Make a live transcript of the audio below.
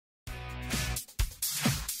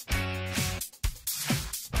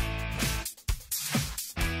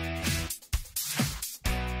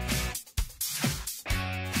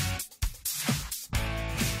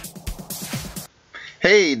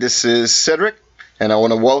Hey, this is Cedric, and I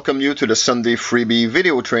want to welcome you to the Sunday Freebie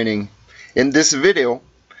video training. In this video,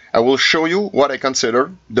 I will show you what I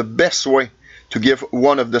consider the best way to give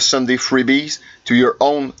one of the Sunday freebies to your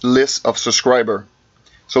own list of subscribers.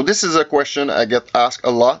 So this is a question I get asked a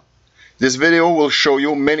lot. This video will show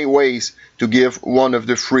you many ways to give one of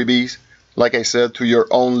the freebies, like I said, to your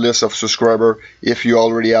own list of subscribers if you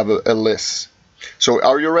already have a list. So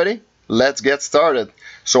are you ready? Let's get started.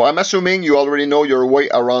 So I'm assuming you already know your way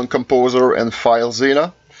around Composer and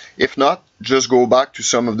FileZilla. If not, just go back to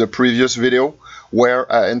some of the previous video where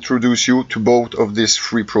I introduce you to both of these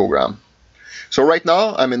free programs. So right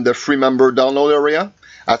now I'm in the free member download area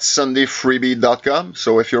at sundayfreebie.com.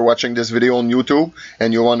 So if you're watching this video on YouTube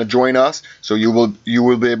and you want to join us, so you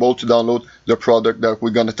will be able to download the product that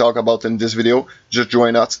we're going to talk about in this video. Just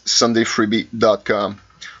join us sundayfreebie.com.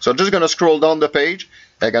 So I'm just going to scroll down the page.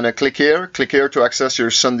 I'm going to click here to access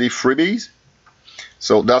your Sunday freebies.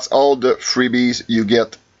 So that's all the freebies you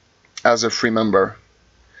get as a free member.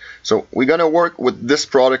 So we're going to work with this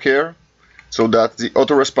product here. So that's the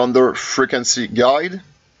autoresponder frequency guide.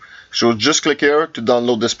 So just click here to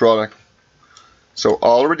download this product. So I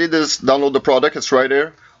already download the product. It's right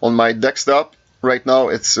here on my desktop. Right now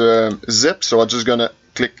it's zip. So I'm just going to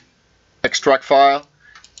click extract file.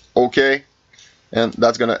 OK. And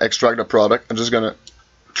that's going to extract the product. I'm just going to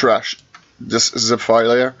trash this zip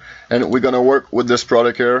file here, and we're going to work with this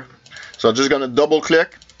product here. So I'm just going to double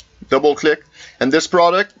click, and this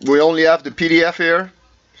product, we only have the PDF here,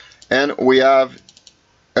 and we have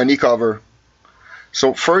an e-cover.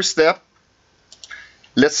 So first step,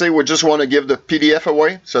 let's say we just want to give the PDF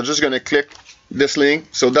away. So I'm just going to click this link.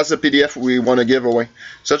 So that's the PDF we want to give away.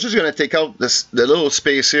 So I'm just going to take out the little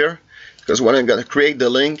space here, because when I'm going to create the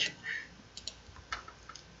link,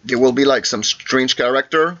 there will be like some strange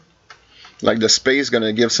character, like the space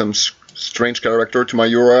gonna give some strange character to my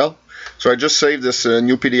URL. So I just saved this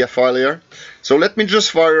new PDF file here. So let me just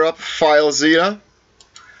fire up FileZilla.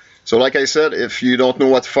 So like I said, if you don't know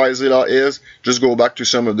what FileZilla is, just go back to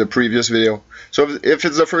some of the previous video. So if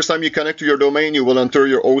it's the first time you connect to your domain, you will enter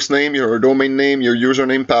your host name, your domain name, your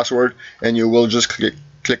username, password, and you will just click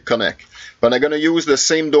connect. But I'm going to use the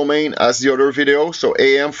same domain as the other video, so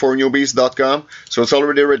am4newbies.com. So it's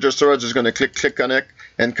already registered. I'm just going to click connect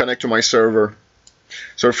and connect to my server.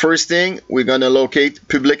 So first thing, we're going to locate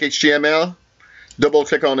public HTML, double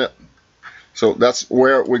click on it. So that's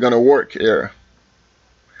where we're going to work here.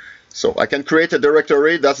 So I can create a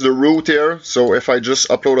directory, that's the root here. So if I just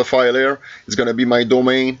upload a file here, it's going to be my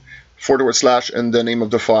domain / and the name of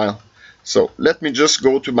the file. So let me just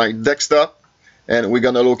go to my desktop. And we're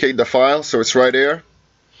going to locate the file. So it's right here.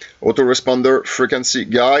 Autoresponder frequency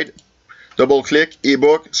guide. Double click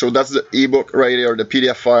ebook. So that's the ebook right here, the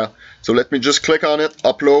PDF file. So let me just click on it.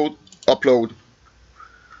 Upload.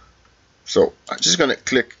 So I'm just going to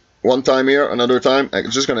click one time here, another time. I'm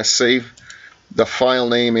just going to save the file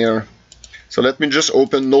name here. So let me just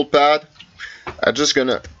open Notepad. I'm just going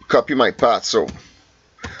to copy my path. So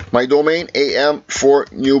my domain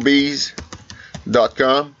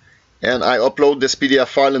am4newbies.com. And I upload this PDF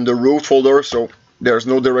file in the root folder, so there's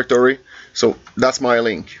no directory. So that's my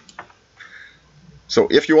link. So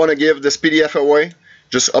if you want to give this PDF away,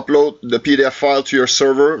 just upload the PDF file to your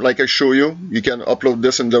server like I show you. You can upload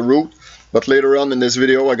this in the root. But later on in this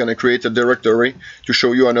video, I'm going to create a directory to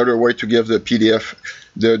show you another way to give the PDF,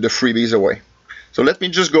 the freebies away. So let me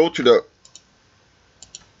just go to the...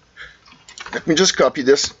 Let me just copy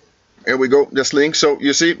this. Here we go, this link. So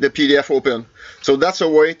you see the PDF open. So that's a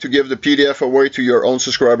way to give the PDF away to your own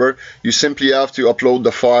subscriber. You simply have to upload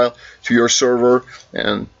the file to your server,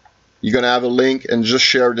 and you're going to have a link, and just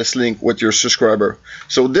share this link with your subscriber.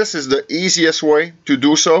 So this is the easiest way to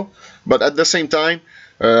do so, but at the same time,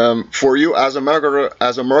 for you as a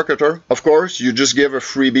marketer, of course, you just give a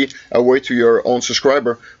freebie away to your own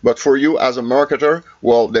subscriber. But for you as a marketer,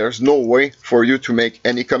 well, there's no way for you to make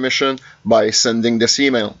any commission by sending this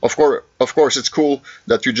email. Of course, it's cool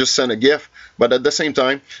that you just send a gift, but at the same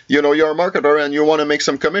time, you know, you're a marketer and you want to make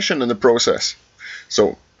some commission in the process.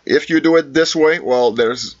 So if you do it this way, well,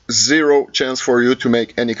 there's zero chance for you to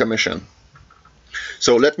make any commission.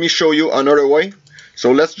 So let me show you another way.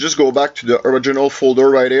 So let's just go back to the original folder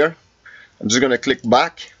right here. I'm just going to click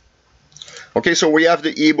back. Okay, so we have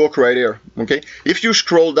the ebook right here. Okay, if you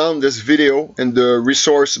scroll down this video in the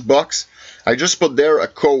resource box, I just put there a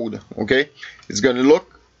code. Okay, it's going to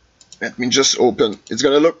look, let me just open, it's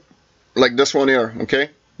going to look like this one here. Okay,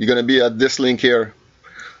 you're going to be at this link here.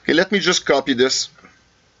 Okay, let me just copy this.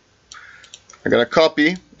 I'm going to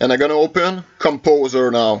copy, and I'm going to open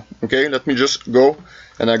Composer now. Okay, let me just go,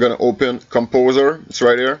 and I'm going to open Composer. It's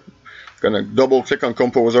right here. Gonna double click on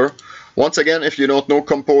Composer. Once again, if you don't know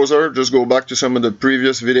Composer, just go back to some of the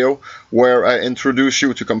previous video where I introduce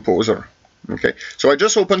you to Composer. Okay, so I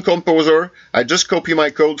just opened Composer. I just copy my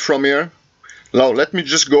code from here. Now let me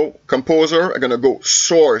just go Composer. I'm gonna go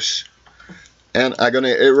Source, and I'm gonna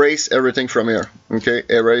erase everything from here. Okay,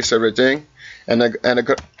 erase everything, and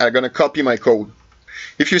I'm gonna copy my code.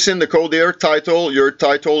 If you see in the code here, title, your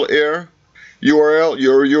title here, URL,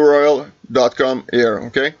 your URL.com here.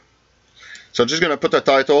 Okay, so I'm just gonna put a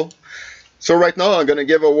title. So right now I'm gonna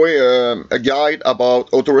give away a guide about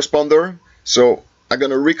autoresponder. So I'm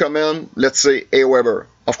gonna recommend, let's say, Aweber.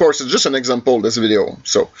 Of course, it's just an example, this video.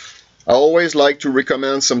 So I always like to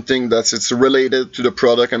recommend something that's related to the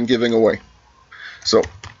product I'm giving away. So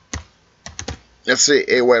let's say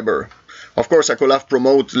Aweber. Of course, I could have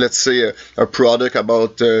promote, let's say, a product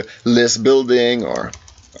about list building or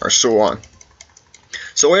so on.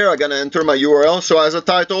 So here I'm gonna enter my URL. So as a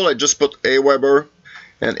title, I just put Aweber,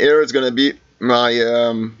 and here it's gonna be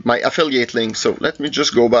my my affiliate link. So let me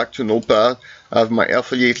just go back to Notepad. I have my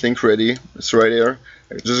affiliate link ready. It's right here.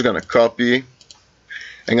 I'm just gonna copy.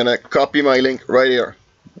 I'm gonna copy my link right here.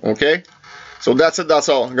 Okay. So that's it. That's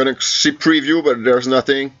all. I'm gonna see preview, but there's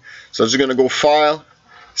nothing. So I'm just gonna go File,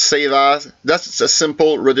 Save As. That's a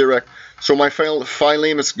simple redirect. So my file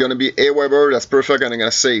name is gonna be Aweber. That's perfect, and I'm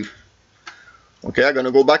gonna save. Okay. I'm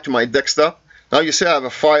gonna go back to my desktop. Now you see I have a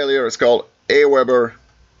file here. It's called Aweber.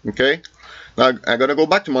 Okay. Now I'm gonna go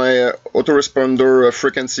back to my autoresponder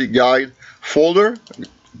frequency guide folder.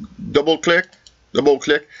 Double click,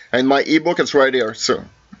 and my ebook is right here. So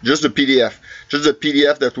just the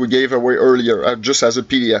PDF that we gave away earlier, just as a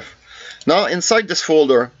PDF. Now inside this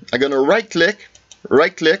folder, I'm gonna right click,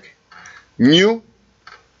 new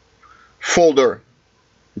folder.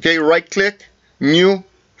 Okay, right click, new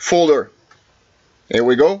folder. Here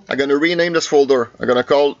we go. I'm gonna rename this folder. I'm gonna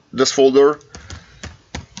call this folder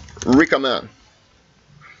Recommend.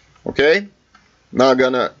 Okay. Now I'm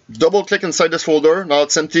gonna double click inside this folder. Now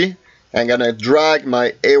it's empty. I'm gonna drag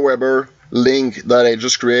my Aweber link that I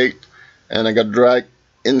just create, and I got drag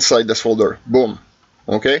inside this folder. Boom.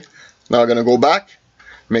 Okay. Now I'm gonna go back,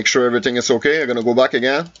 make sure everything is okay. I'm gonna go back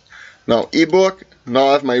again. Now ebook. Now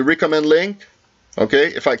I have my recommend link.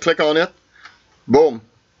 Okay. If I click on it, boom,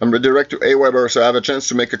 I'm redirected to Aweber, so I have a chance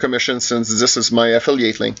to make a commission since this is my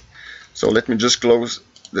affiliate link. So let me just close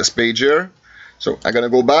this page here. So I'm gonna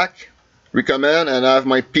go back, recommend, and I have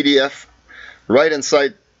my PDF right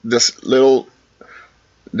inside this little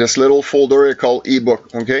folder called ebook.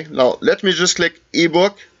 Okay, now let me just click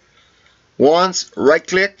ebook once, right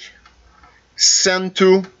click, send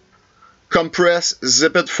to, compress,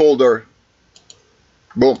 zip it folder.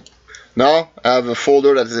 Boom. Now I have a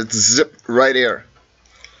folder that is zipped right here.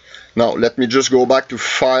 Now let me just go back to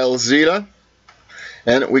FileZilla,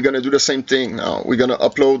 and we're gonna do the same thing. Now we're gonna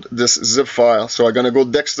upload this zip file. So I'm gonna go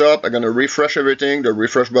desktop, I'm gonna refresh everything. The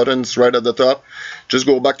refresh button is right at the top. Just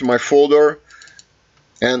go back to my folder,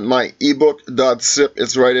 and my ebook.zip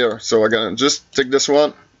is right here. So I'm gonna just take this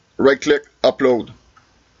one, right click, upload.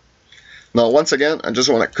 Now once again, I just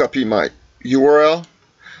want to copy my URL.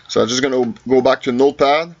 So I'm just gonna go back to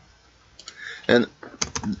Notepad, and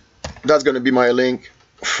that's gonna be my link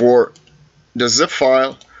for the zip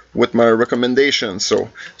file with my recommendations. So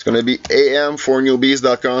it's going to be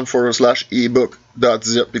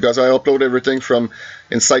am4newbies.com/ebook.zip, because I upload everything from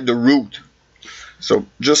inside the root. So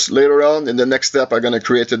just later on in the next step, I'm going to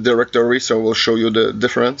create a directory, so we'll show you the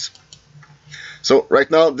difference. So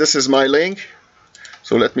right now this is my link.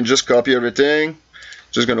 So let me just copy everything.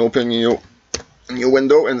 Just going to open a new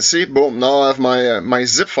window and see, boom, now I have my my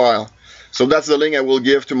zip file. So that's the link I will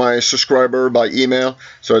give to my subscriber by email.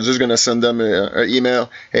 So I'm just going to send them an email.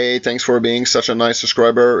 Hey, thanks for being such a nice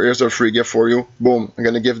subscriber. Here's a free gift for you. Boom. I'm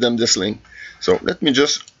going to give them this link. So let me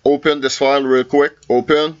just open this file real quick.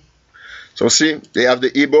 Open. So see, they have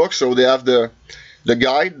the ebook. So they have the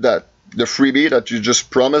guide, the freebie that you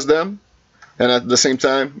just promised them. And at the same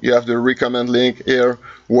time, you have the recommend link here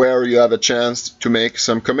where you have a chance to make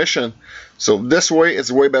some commission. So this way,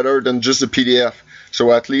 it's way better than just the PDF.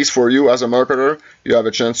 So at least for you as a marketer, you have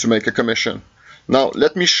a chance to make a commission. Now,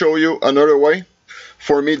 let me show you another way.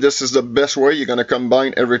 For me, this is the best way. You're going to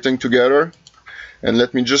combine everything together. And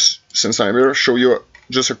let me just, since I'm here, show you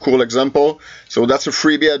just a cool example. So that's a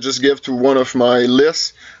freebie I just gave to one of my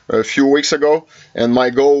lists a few weeks ago. And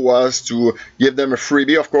my goal was to give them a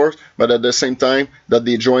freebie, of course, but at the same time that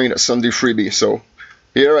they join a Sunday freebie. So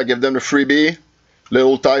here I give them a freebie.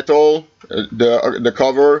 Little title, the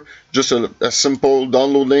cover, just a simple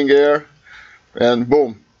download link here, and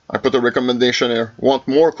boom, I put a recommendation here. Want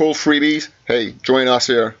more cool freebies? Hey, join us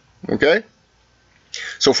here. Okay?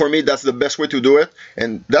 So for me, that's the best way to do it,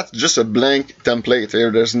 and that's just a blank template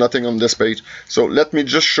here. There's nothing on this page. So let me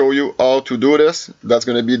just show you how to do this. That's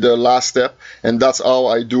going to be the last step, and that's how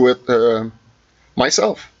I do it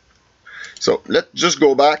myself. So let's just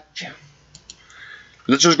go back.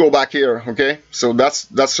 Let's just go back here, okay? So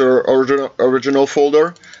that's our original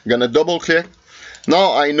folder. I'm gonna double click.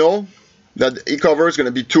 Now I know that the e-cover is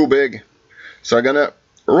gonna be too big, so I'm gonna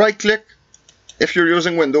right click. If you're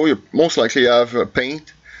using Windows, you most likely have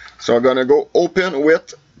Paint. So I'm gonna go open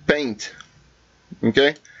with Paint.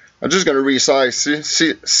 Okay, I'm just gonna resize.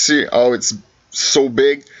 See how it's so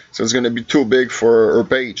big? So it's gonna be too big for our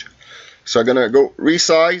page. So I'm gonna go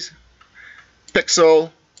resize, pixel.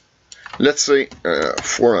 Let's say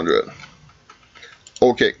 400.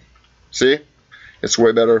 Okay, see, it's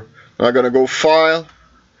way better. Now I'm gonna go File,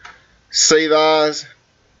 Save As.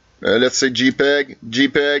 Let's say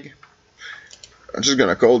JPEG. I'm just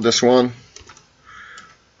gonna call this one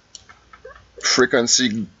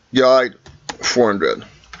Frequency Guide 400.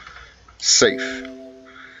 Save.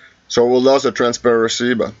 So we'll lose the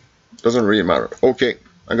transparency, but it doesn't really matter. Okay,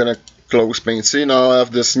 I'm gonna close Paint. See, now I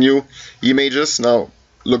have this new images. Now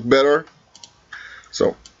look better.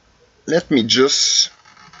 So let me just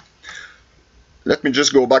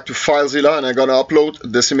go back to FileZilla, and I'm gonna upload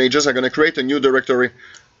this images. I'm gonna create a new directory.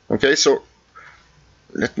 Okay, so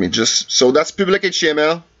let me just, so that's public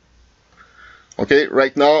HTML. Okay,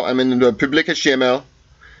 right now I'm in the public HTML.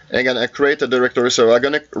 I'm gonna create a directory. So I'm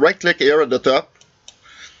gonna right click here at the top.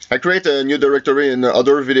 I create a new directory in the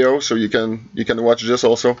other video, so you can watch this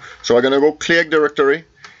also. So I'm gonna go click directory,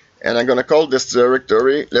 and I'm gonna call this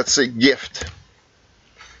directory, let's say gift.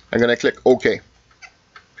 I'm gonna click OK.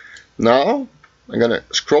 Now I'm gonna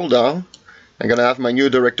scroll down. I'm gonna have my new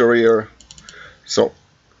directory here. So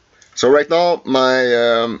right now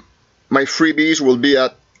my freebies will be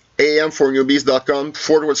at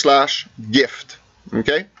am4newbies.com/gift.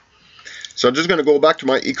 Okay. So I'm just gonna go back to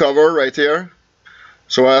my e-cover right here.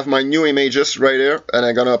 So I have my new images right here, and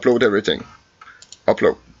I'm gonna upload everything.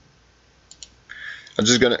 Upload. I'm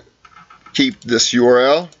just gonna keep this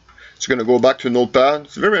URL. It's gonna go back to Notepad.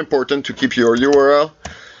 It's very important to keep your URL.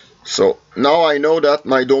 So now I know that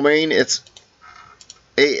my domain it's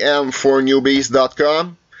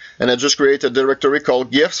am4newbies.com, and I just created a directory called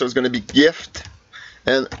gift. So it's gonna be gift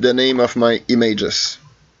and the name of my images.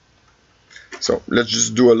 So let's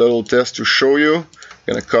just do a little test to show you. I'm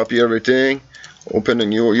gonna copy everything, open a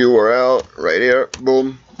new URL right here,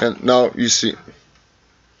 boom, and now you see.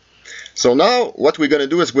 So now what we're going to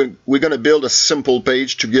do is we're going to build a simple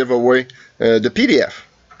page to give away the PDF.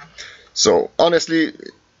 So honestly,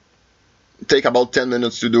 take about 10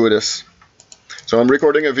 minutes to do this. So I'm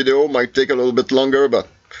recording a video, might take a little bit longer, but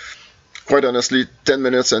quite honestly 10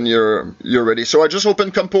 minutes and you're ready. So I just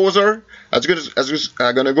opened Composer. I'm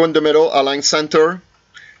going to go in the middle, align center,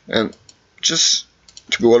 and just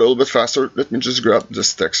to go a little bit faster, let me just grab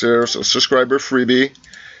this text here. So subscriber freebie.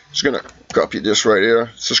 Just gonna copy this right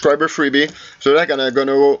here, subscriber freebie. So then I'm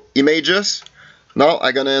gonna go images. Now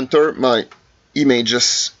I'm gonna enter my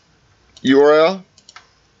images URL.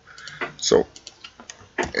 So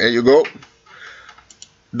here you go.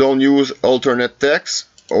 Don't use alternate text.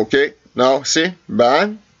 Okay, now see,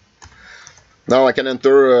 bam. Now I can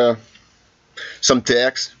enter some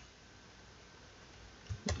text.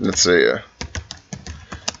 Let's say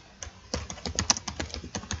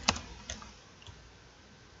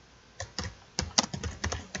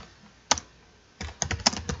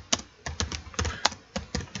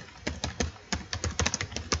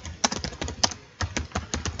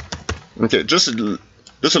okay, just a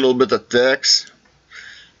little bit of text.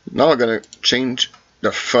 Now I'm gonna change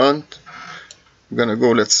the font. I'm gonna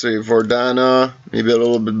go, let's say Verdana, maybe a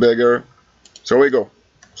little bit bigger. So here we go.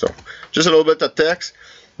 So just a little bit of text.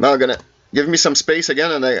 Now I'm gonna give me some space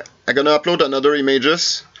again, and I'm gonna upload another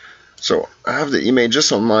images. So I have the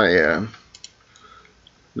images on my.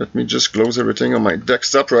 Let me just close everything on my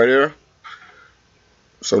desktop right here.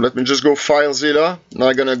 So let me just go FileZilla. Now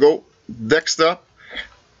I'm gonna go desktop.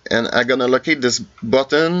 And I'm gonna locate this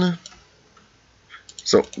button.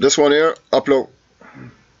 So this one here, upload.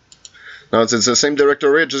 Now it's the same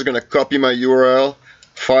directory. Just gonna copy my URL,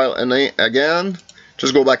 file, and again,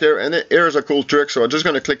 just go back here. And here's a cool trick. So I'm just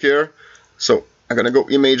gonna click here. So I'm gonna go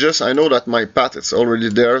images. I know that my path is already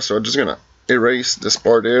there, so I'm just gonna erase this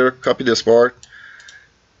part here, copy this part,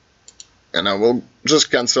 and I will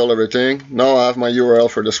just cancel everything. Now I have my URL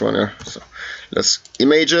for this one here. So let's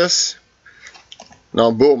images. Now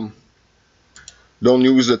boom, don't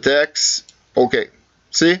use the text. Okay,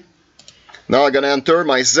 see, now I'm gonna enter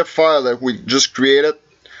my zip file that we just created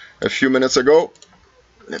a few minutes ago.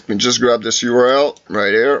 let me just grab this URL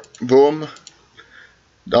right here. Boom.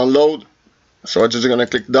 Download. So I'm just gonna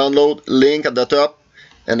click download, link at the top,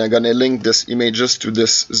 and I'm gonna link this images to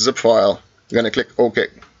this zip file. I'm gonna click OK.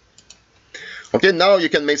 Okay, now you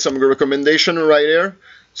can make some recommendation right here.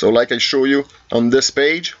 So like I show you on this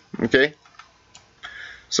page. Okay.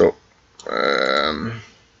 So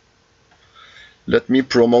let me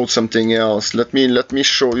promote something else. Let me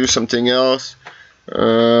show you something else.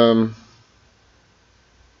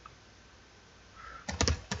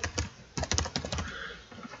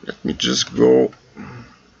 Let me just go.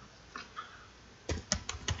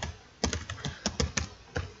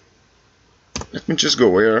 Let me just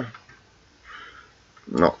go here.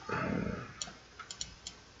 No.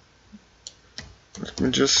 Let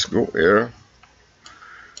me just go here.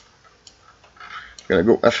 I'm gonna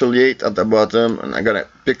go affiliate at the bottom, and I'm gonna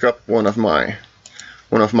pick up one of my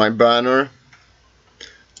banner.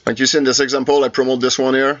 Like you see in this example, I promote this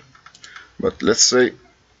one here. But let's say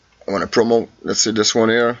I want to promote, let's say this one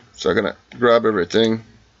here. So I'm gonna grab everything.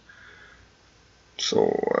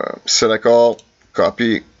 So select all,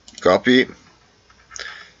 copy.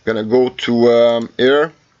 Gonna go to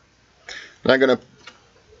here. And I'm gonna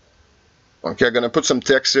put some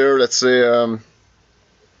text here. Let's say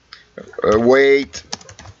wait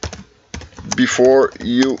before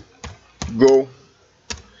you go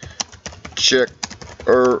check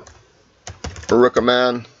or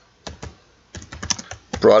recommend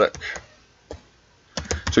product.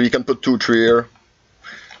 So you can put 2, 3 here.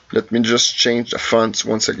 Let me just change the fonts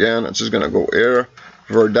once again. I'm just gonna go here,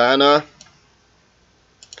 Verdana,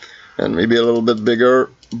 and maybe a little bit bigger,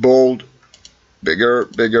 bold, bigger,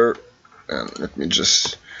 and let me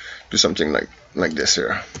just do something like this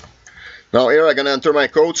here. Now here I'm gonna enter my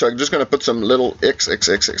code, so I'm just gonna put some little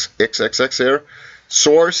XXX here.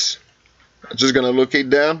 Source, I'm just gonna locate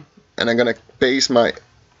them, and I'm gonna paste my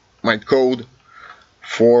code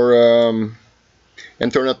for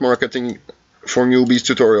internet marketing for newbies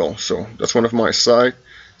tutorial. So that's one of my sites.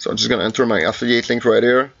 So I'm just gonna enter my affiliate link right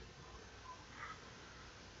here.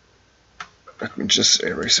 Let me just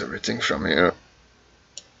erase everything from here.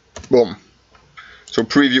 Boom. So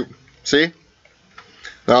preview. See?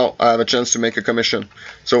 Now I have a chance to make a commission.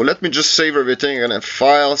 So let me just save everything. I'm gonna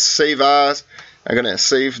file, save as. I'm gonna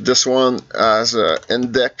save this one as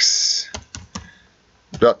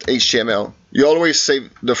index.html. You always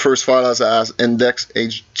save the first file as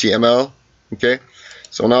index.html. Okay.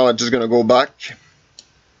 So now I'm just gonna go back.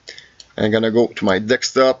 I'm gonna go to my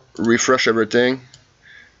desktop, refresh everything,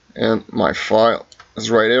 and my file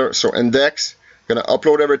is right here. So index. Gonna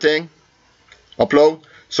upload everything. Upload.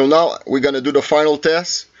 So now we're gonna do the final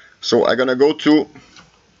test. So I'm gonna go to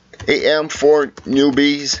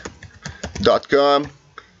am4newbies.com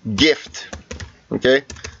gift. Okay,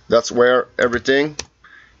 that's where everything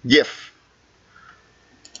gift.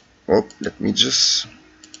 Oh, let me just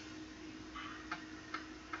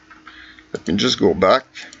go back.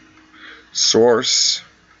 Source.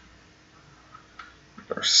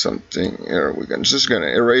 There's something here we're just gonna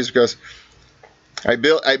erase because I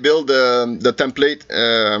build the template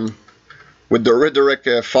with the redirect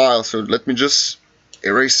file. So let me just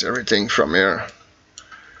erase everything from here.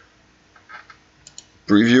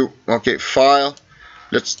 Preview. Okay, file.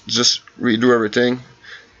 Let's just redo everything.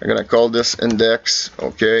 I'm gonna call this index.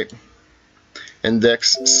 Okay,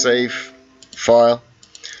 index save file.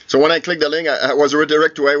 So when I click the link, I was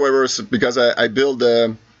redirected to Aweber because I built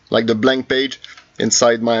like the blank page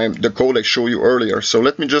inside the code I showed you earlier. So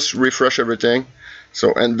let me just refresh everything.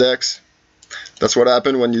 So index, that's what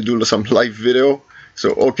happened when you do some live video.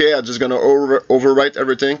 So okay, I'm just gonna overwrite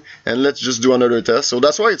everything, and let's just do another test. So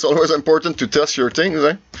that's why it's always important to test your things,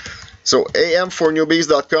 eh? So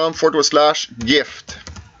am4newbies.com/gift.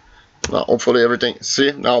 Now hopefully everything,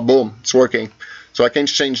 see, now boom, it's working. So I can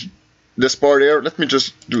change this part here. Let me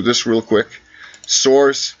just do this real quick.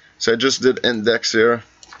 Source, so I just did index here.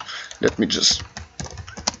 Let me just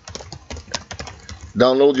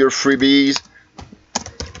download your freebies.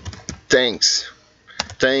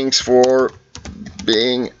 Thanks for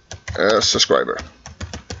being a subscriber.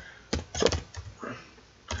 So,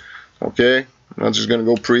 okay, I'm just gonna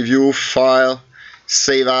go preview, file,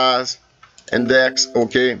 save as, index.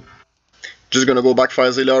 Okay, just gonna go back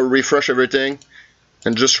FileZilla, refresh everything,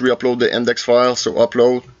 and just re-upload the index file. So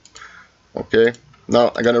upload. Okay,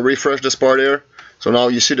 now I'm gonna refresh this part here. So now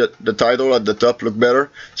you see that the title at the top look better.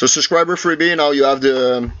 So subscriber freebie. Now you have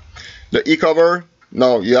the e-cover.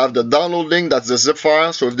 Now you have the download link, that's the zip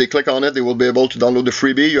file. So if they click on it, they will be able to download the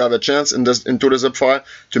freebie. You have a chance into the zip file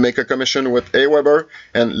to make a commission with Aweber.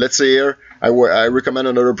 And let's say here I recommend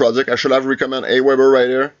another project. I should have recommend Aweber right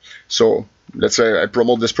here. So let's say I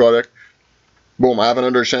promote this product, boom, I have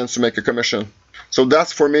another chance to make a commission. So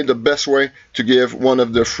that's for me the best way to give one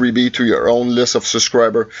of the freebie to your own list of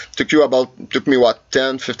subscribers. Took me what,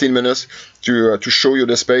 10-15 minutes to show you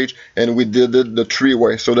this page, and we did it the 3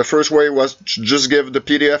 ways. So the first way was just give the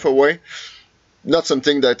PDF away. Not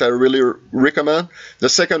something that I really recommend. The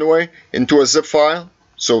second way, into a zip file.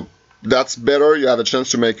 So that's better. You have a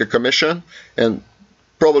chance to make a commission. And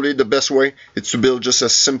probably the best way is to build just a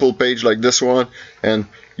simple page like this one, and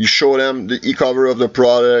you show them the e-cover of the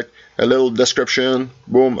product, a little description,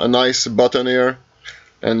 boom, a nice button here,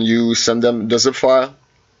 and you send them the zip file,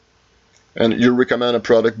 and you recommend a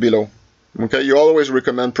product below. Okay, you always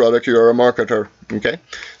recommend product. You're a marketer. Okay,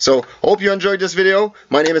 so hope you enjoyed this video.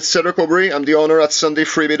 My name is Cedric Aubry. I'm the owner at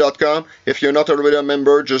SundayFreebie.com. If you're not already a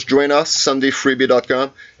member, just join us,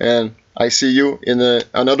 SundayFreebie.com, and I see you in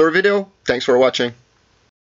another video. Thanks for watching.